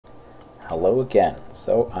hello again.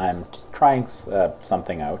 So I'm just trying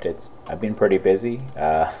something out. I've been pretty busy,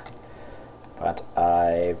 but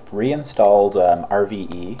I've reinstalled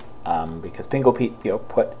RVE because Pingo Pete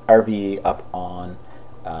put RVE up on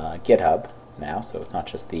Github now, so it's not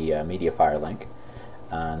just the Mediafire link.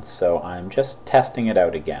 And so I'm just testing it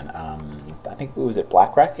out again. I think, was it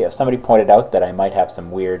BlackRec? Yeah, somebody pointed out that I might have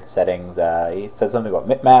some weird settings. He said something about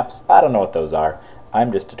bitmaps. I don't know what those are.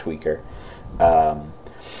 I'm just a tweaker.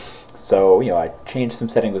 So I changed some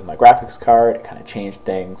settings with my graphics card. It kind of changed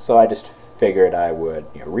things. So I just figured I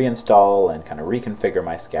would reinstall and kind of reconfigure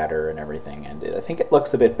my scatter and everything. And I think it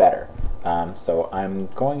looks a bit better. So I'm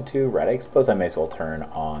going to, I suppose I may as well turn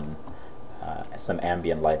on some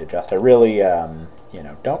ambient light adjust. I really,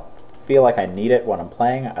 don't feel like I need it when I'm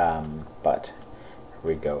playing, but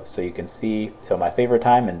here we go. So you can see, so my favorite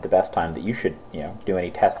time and the best time that you should, do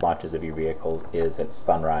any test launches of your vehicles is at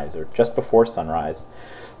sunrise or just before sunrise.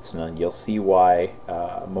 So you'll see why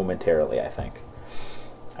momentarily, I think.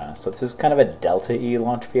 So this is kind of a Delta E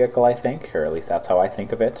launch vehicle, I think, or at least that's how I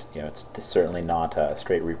think of it. It's certainly not a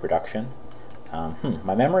straight reproduction.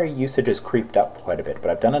 My memory usage has creeped up quite a bit, but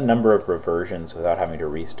I've done a number of reversions without having to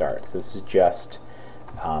restart. So this is just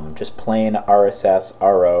plain RSS,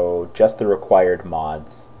 RO, just the required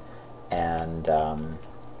mods, and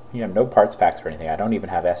no parts packs or anything. I don't even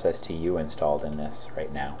have SSTU installed in this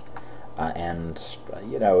right now.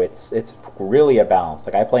 It's really a balance.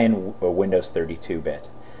 Like I play in Windows 32-bit,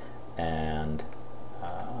 and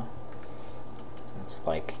it's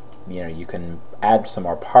like you can add some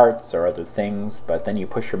more parts or other things, but then you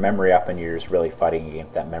push your memory up and you're just really fighting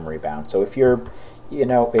against that memory bound. So if you're,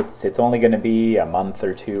 it's only going to be a month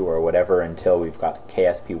or two or whatever until we've got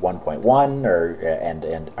KSP 1.1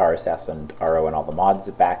 and RSS and RO and all the mods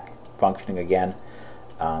back functioning again.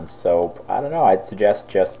 So I don't know. I'd suggest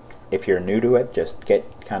just if you're new to it, just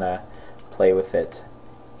play with it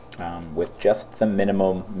with just the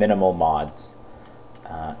minimal mods,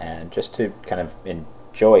 and just to kind of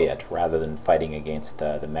enjoy it rather than fighting against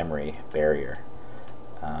the memory barrier.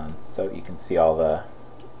 So you can see all the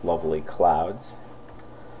lovely clouds.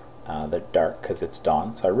 They're dark because it's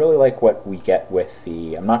dawn. So I really like what we get with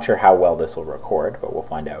the, I'm not sure how well this will record, but we'll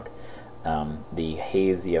find out, the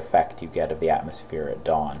hazy effect you get of the atmosphere at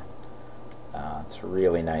dawn. It's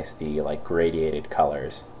really nice, the gradiated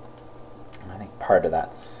colors. I think part of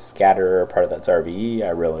that's Scatterer, part of that's RVE. I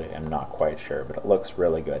really am not quite sure, but it looks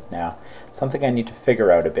really good. Now, something I need to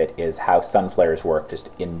figure out a bit is how sun flares work just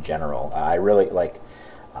in general. I really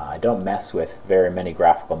I don't mess with very many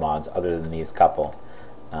graphical mods other than these couple,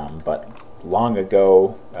 but long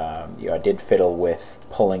ago I did fiddle with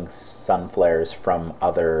pulling sun flares from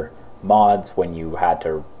other mods when you had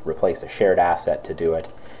to replace a shared asset to do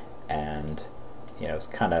it, and it's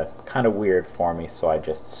kind of weird for me, so I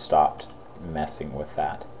just stopped messing with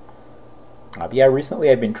that. But yeah, recently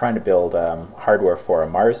I've been trying to build hardware for a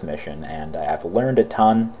Mars mission, and I've learned a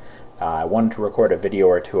ton. I wanted to record a video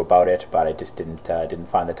or two about it, but I just didn't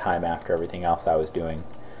find the time after everything else I was doing.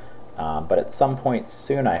 But at some point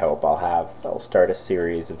soon, I hope I'll start a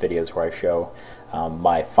series of videos where I show.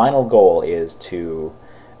 My final goal is to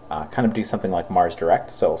kind of do something like Mars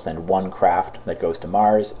Direct. So I'll send one craft that goes to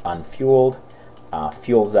Mars unfueled,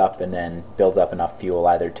 fuels up, and then builds up enough fuel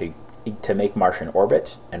either to make Martian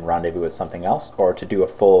orbit and rendezvous with something else, or to do a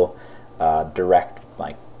full direct,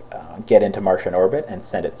 get into Martian orbit and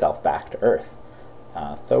send itself back to Earth.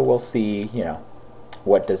 So we'll see,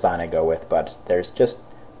 what design I go with, but there's just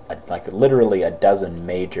literally a dozen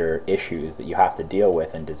major issues that you have to deal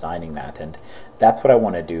with in designing that, and that's what I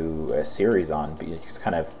want to do a series on, because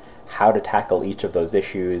kind of how to tackle each of those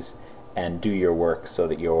issues and do your work so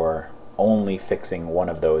that you're only fixing one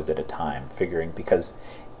of those at a time, because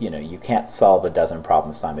you can't solve a dozen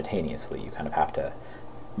problems simultaneously. You kind of have to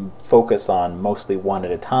focus on mostly one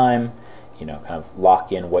at a time, kind of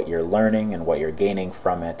lock in what you're learning and what you're gaining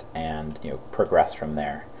from it, and progress from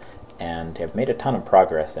there. And I've made a ton of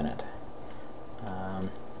progress in it.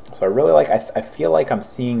 So I really I feel like I'm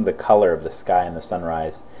seeing the color of the sky in the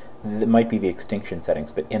sunrise. It might be the extinction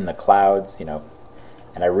settings, but in the clouds,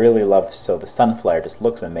 and I really love, so the sun flare just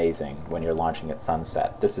looks amazing when you're launching at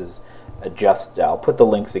sunset. This is I'll put the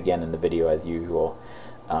links again in the video as usual,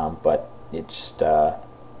 but it's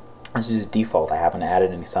just default. I haven't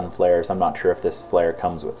added any sun flares. I'm not sure if this flare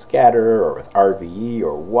comes with Scatterer or with RVE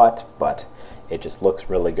or what, but it just looks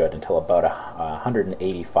really good until about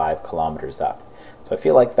 185 kilometers up. So I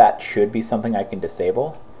feel like that should be something I can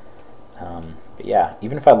disable. But yeah,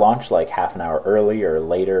 even if I launch half an hour early or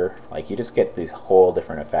later, you just get these whole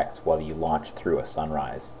different effects while you launch through a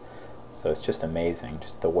sunrise. So it's just amazing,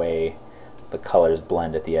 just the way the colors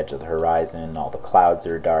blend at the edge of the horizon, all the clouds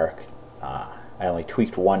are dark. I only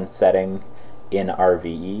tweaked one setting in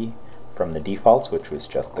RVE from the defaults, which was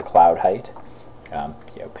just the cloud height.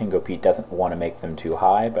 Pingo Pete doesn't want to make them too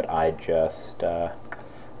high, but I just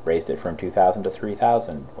raised it from 2000 to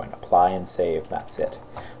 3000. Went apply and save, that's it.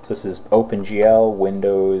 So this is OpenGL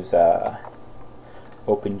Windows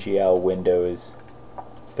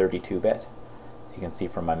 32-bit. You can see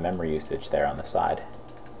from my memory usage there on the side.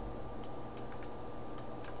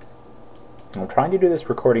 I'm trying to do this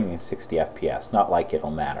recording in 60 FPS, not like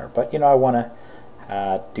it'll matter, but I want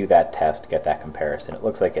to do that test, get that comparison. It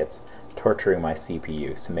looks like it's torturing my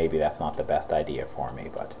CPU, so maybe that's not the best idea for me,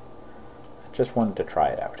 but I just wanted to try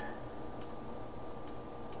it out.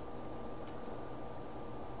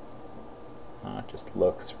 It just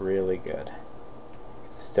looks really good.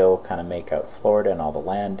 Still kind of make out Florida and all the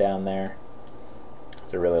land down there.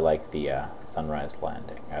 I really like the sunrise launch.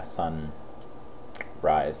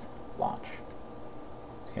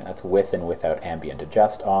 So that's with and without ambient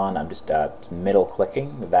adjust on. I'm just middle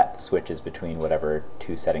clicking. That switches between whatever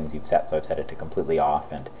two settings you've set. So I've set it to completely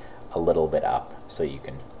off and a little bit up so you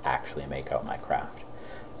can actually make out my craft.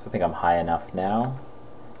 So I think I'm high enough now.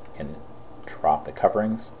 Can drop the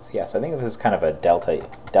coverings. So yeah, so I think this is kind of a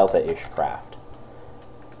delta-ish craft.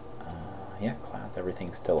 Yeah, clouds,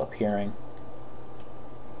 everything's still appearing.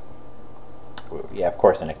 Yeah, of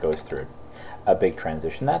course, and it goes through a big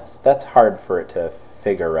transition. That's hard for it to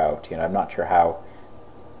figure out. I'm not sure how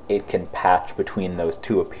it can patch between those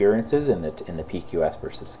two appearances in the PQS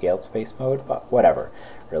versus scaled space mode, but whatever.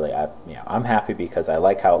 Really, I'm happy because I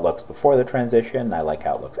like how it looks before the transition. I like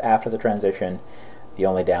how it looks after the transition. The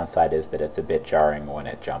only downside is that it's a bit jarring when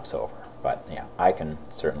it jumps over, but yeah, I can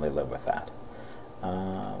certainly live with that.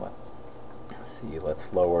 Let's see,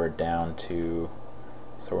 let's lower it down to,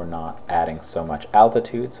 so we're not adding so much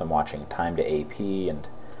altitude. So I'm watching time to AP and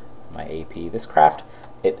my AP. This craft,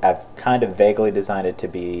 I've kind of vaguely designed it to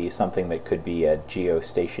be something that could be a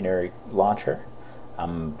geostationary launcher.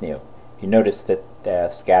 You notice that the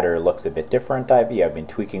Scatterer looks a bit different. I've been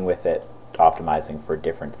tweaking with it, optimizing for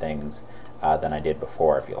different things than I did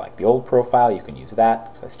before. If you like the old profile, you can use that,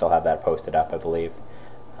 because I still have that posted up, I believe.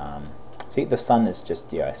 See, the sun is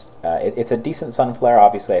just, it's a decent sun flare.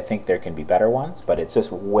 Obviously, I think there can be better ones, but it's just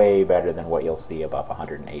way better than what you'll see above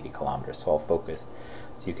 180 kilometers. So I'll focus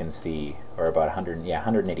so you can see, or about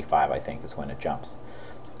 185, I think, is when it jumps.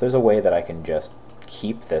 So if there's a way that I can just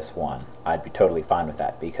keep this one, I'd be totally fine with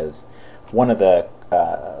that, because one of the,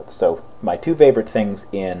 so my two favorite things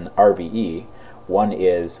in RVE, one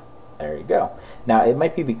is, there you go. Now, it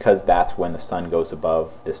might be because that's when the sun goes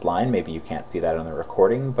above this line. Maybe you can't see that on the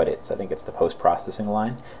recording, but I think it's the post-processing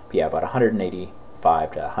line. But yeah, about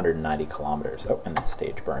 185 to 190 kilometers. Oh, and the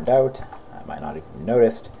stage burned out. I might not even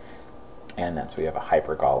noticed. And then so we have a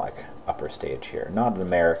hypergolic upper stage here. Not an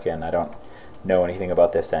American. I don't know anything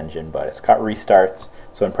about this engine, but it's got restarts.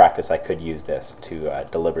 So in practice, I could use this to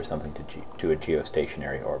deliver something to a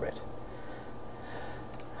geostationary orbit.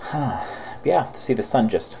 Yeah, see, the sun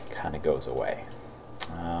just kind of goes away.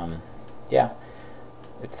 Yeah,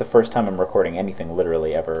 it's the first time I'm recording anything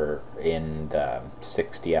literally ever in the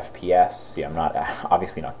 60 FPS. See, I'm not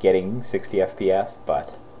obviously not getting 60 FPS,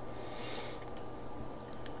 but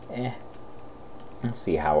let's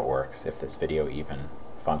see how it works, if this video even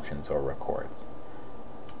functions or records.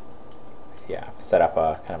 So yeah, I've set up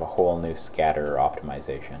a kind of a whole new scatterer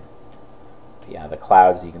optimization. But yeah, the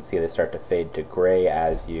clouds, you can see they start to fade to gray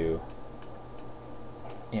as you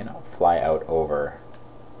fly out over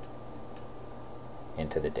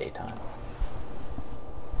into the daytime.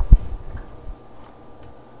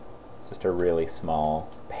 It's just a really small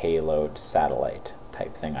payload satellite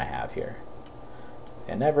type thing I have here.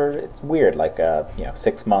 See, it's weird, like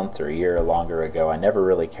 6 months or a year or longer ago, I never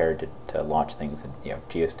really cared to launch things in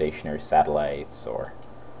geostationary satellites or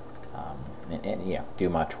do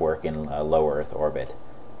much work in low Earth orbit,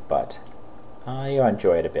 but I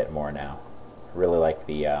enjoy it a bit more now. I really like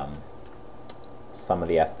the some of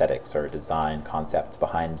the aesthetics or design concepts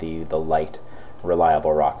behind the light,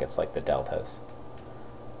 reliable rockets like the Deltas.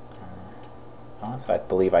 So I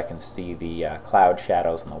believe I can see the cloud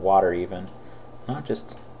shadows in the water even. It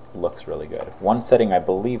just looks really good. One setting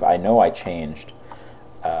I know I changed.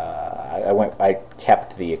 I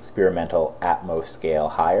kept the experimental Atmos scale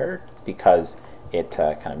higher because it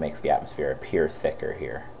kind of makes the atmosphere appear thicker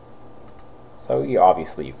here. So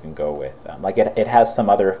obviously you can go with, like it has some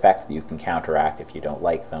other effects that you can counteract if you don't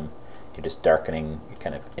like them. You're just darkening, you're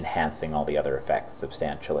kind of enhancing all the other effects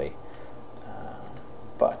substantially.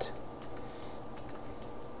 But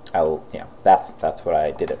that's what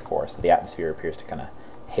I did it for. So the atmosphere appears to kind of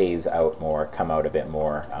haze out more, come out a bit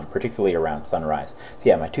more, particularly around sunrise. So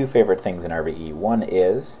yeah, my two favorite things in RVE, one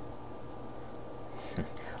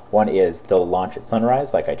is they'll launch at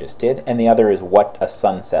sunrise like I just did, and the other is what a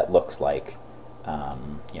sunset looks like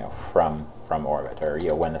you know, from orbit, or you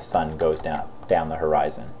know, when the sun goes down the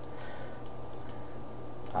horizon.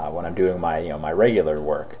 When I'm doing my my regular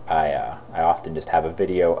work, I often just have a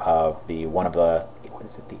video of one of the, what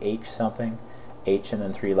is it, the H something, H and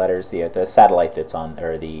then 3 letters, the satellite that's on,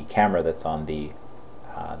 or the camera that's on the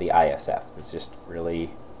ISS. It's just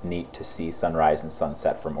really neat to see sunrise and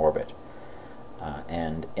sunset from orbit.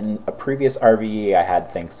 And in a previous RVE, I had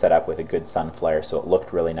things set up with a good sun flare, so it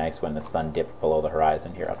looked really nice when the sun dipped below the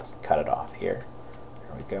horizon. Here, I'll just cut it off here.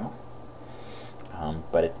 There we go.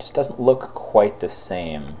 But it just doesn't look quite the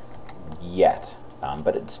same yet,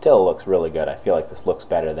 but it still looks really good. I feel like this looks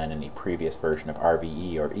better than any previous version of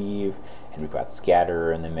RVE or Eve, and we've got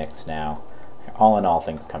Scatterer in the mix now. All in all,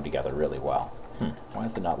 things come together really well. Why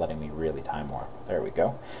is it not letting me really time warp? There we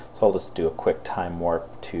go. So I'll just do a quick time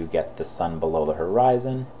warp to get the sun below the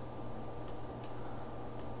horizon.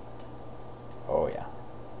 Oh yeah,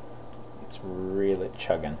 it's really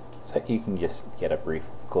chugging. So you can just get a brief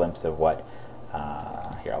glimpse of what,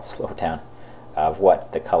 here I'll slow down, of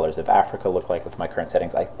what the colors of Africa look like with my current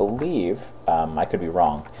settings. I believe, I could be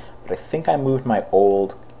wrong, but I think I moved my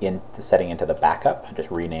old setting into the backup. I just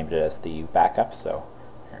renamed it as the backup, so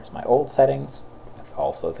here's my old settings. I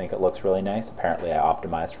also think it looks really nice. Apparently I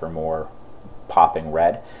optimized for more popping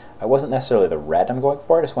red. I wasn't necessarily the red I'm going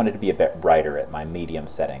for, I just wanted to be a bit brighter at my medium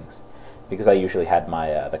settings, because I usually had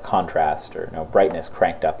my the contrast, or brightness,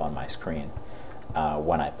 cranked up on my screen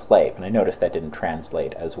when I play, and I noticed that didn't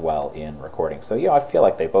translate as well in recording. So yeah, I feel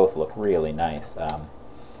like they both look really nice.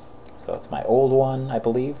 So it's my old one, I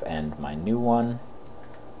believe, and my new one.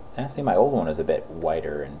 And I see my old one is a bit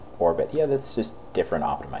whiter in orbit. Yeah, that's just different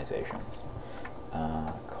optimizations.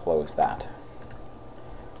 Close that.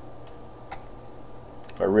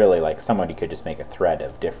 But really, like, somebody could just make a thread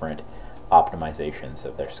of different optimizations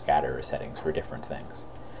of their scatterer settings for different things.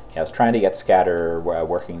 Yeah, I was trying to get Scatterer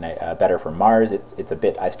working better for Mars. It's a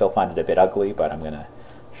bit, I still find it a bit ugly, but I'm going to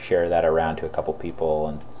share that around to a couple people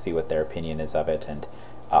and see what their opinion is of it. And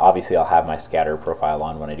obviously I'll have my Scatterer profile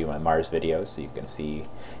on when I do my Mars videos, so you can see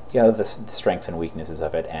the strengths and weaknesses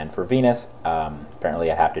of it. And for Venus,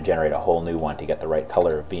 apparently I'd have to generate a whole new one to get the right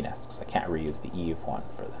color of Venus, because I can't reuse the Eve one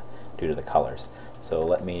due to the colors. So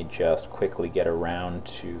let me just quickly get around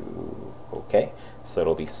to, okay, so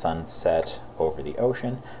it'll be sunset over the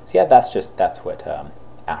ocean. So yeah, that's what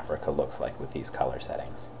Africa looks like with these color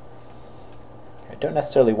settings. I don't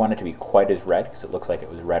necessarily want it to be quite as red, because it looks like it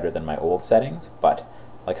was redder than my old settings, but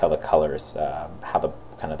I like how the colors, how the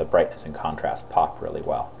kind of the brightness and contrast pop really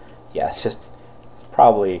well. Yeah, it's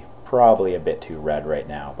probably a bit too red right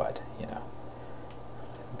now, but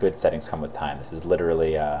good settings come with time. This is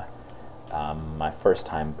literally my first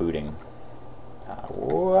time booting.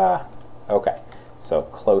 Okay, so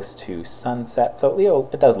close to sunset. So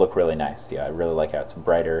it does look really nice. Yeah, I really like how it's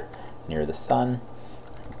brighter near the sun,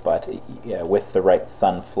 but yeah, with the right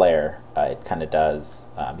sun flare, it kind of does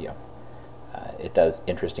it does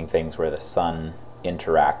interesting things where the sun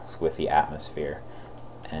interacts with the atmosphere.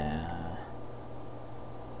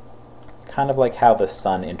 Kind of like how the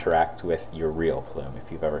sun interacts with your real plume,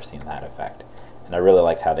 if you've ever seen that effect. And I really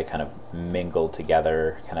liked how they kind of mingle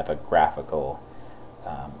together, kind of a graphical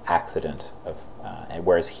accident of, and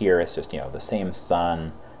whereas here it's just the same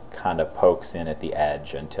sun kind of pokes in at the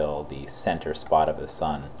edge until the center spot of the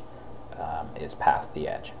sun is past the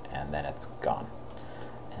edge, and then it's gone.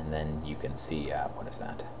 And then you can see, what is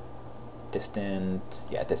that? Distant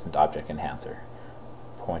object enhancer,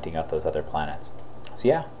 pointing out those other planets. So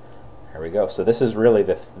yeah, there we go. So this is really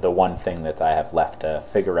the one thing that I have left to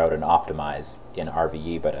figure out and optimize in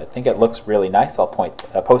RVE, but I think it looks really nice. I'll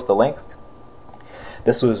post the links.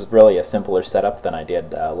 This was really a simpler setup than I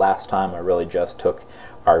did last time. I really just took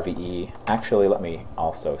RVE. Actually, let me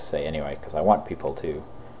also say anyway, because I want people to,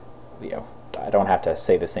 I don't have to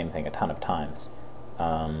say the same thing a ton of times.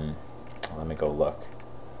 Let me go look.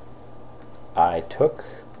 I took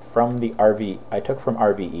from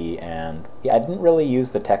RVE, and yeah, I didn't really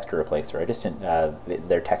use the texture replacer. I just didn't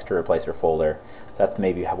their texture replacer folder, so that's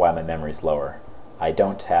maybe why my memory's lower. I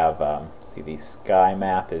don't have see, the sky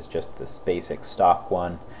map is just this basic stock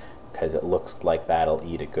one, because it looks like that'll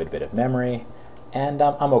eat a good bit of memory, and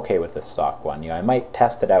I'm okay with the stock one. I might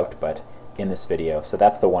test it out, but in this video, so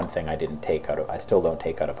that's the one thing I didn't take out of. I still don't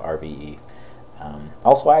take out of RVE.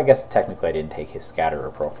 Also, I guess technically I didn't take his scatterer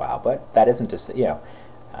profile, but that isn't to say,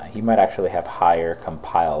 he might actually have higher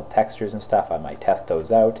compiled textures and stuff. I might test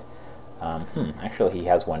those out. Actually, he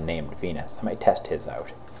has one named Venus. I might test his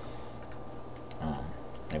out.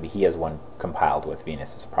 Maybe he has one compiled with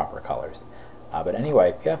Venus's proper colors. But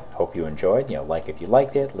anyway, yeah, hope you enjoyed. Like if you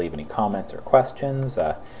liked it, leave any comments or questions.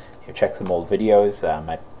 Check some old videos.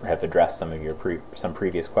 Might have addressed some of your some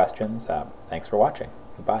previous questions. Thanks for watching.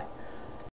 Goodbye.